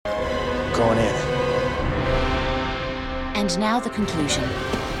Going in. And now the conclusion.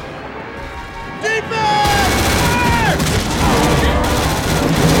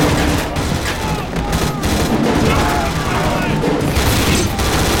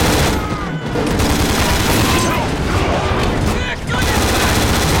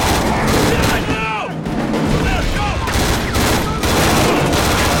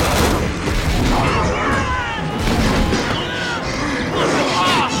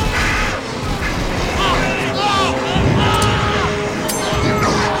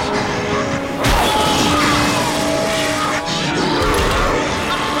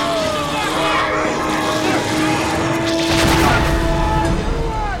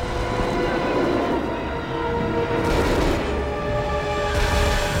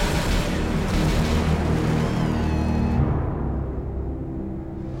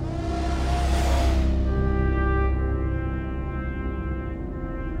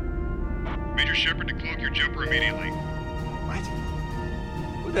 Major Shepard, decloak your jumper immediately. What?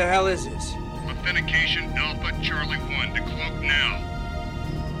 Who the hell is this? Authentication Alpha Charlie 1, decloak now.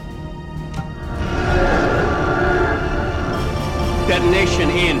 Detonation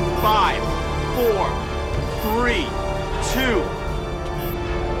in 5, 4, 3, 2.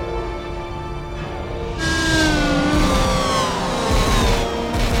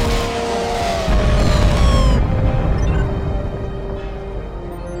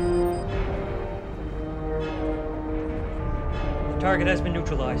 Target has been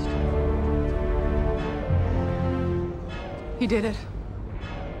neutralized. He did it.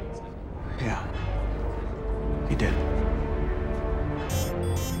 Yeah. He did.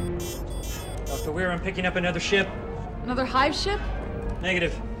 Dr. Weir, I'm picking up another ship. Another hive ship?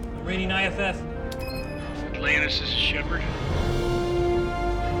 Negative. I'm reading IFF. Atlantis, this is Shepard.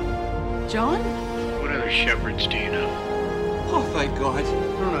 John? What other Shepards do you know? Oh, thank God.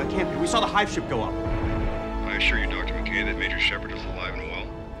 No, it can't be. We saw the hive ship go up. I assure you, Dr. McKay, that Major Shepard is alive and well.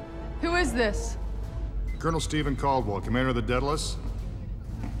 Who is this? Colonel Stephen Caldwell, commander of the Daedalus.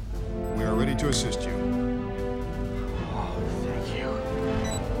 We are ready to assist you. Oh, thank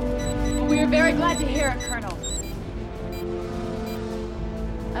you. We are very glad to hear it, Colonel.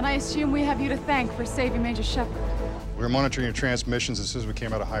 And I assume we have you to thank for saving Major Shepard. We were monitoring your transmissions as soon as we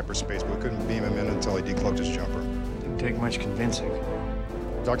came out of hyperspace, but we couldn't beam him in until he decloaked his jumper. Didn't take much convincing.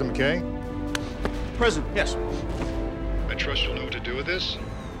 Dr. McKay? Present, yes. I trust you'll know what to do with this.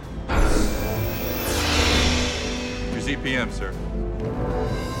 Your ZPM, sir.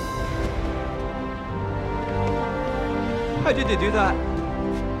 How did they do that?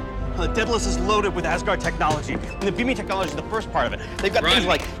 The Daedalus is loaded with Asgard technology, and the beaming technology is the first part of it. They've got things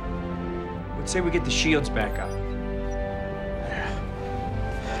like... Would say we get the shields back up.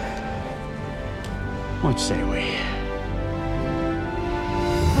 What say we?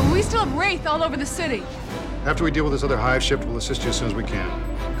 But we still have Wraith all over the city. After we deal with this other hive ship, we'll assist you as soon as we can.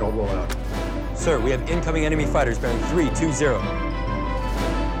 Caldwell out. Sir, we have incoming enemy fighters bearing 320.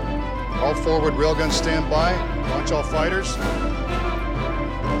 All forward railguns stand by. Launch all fighters.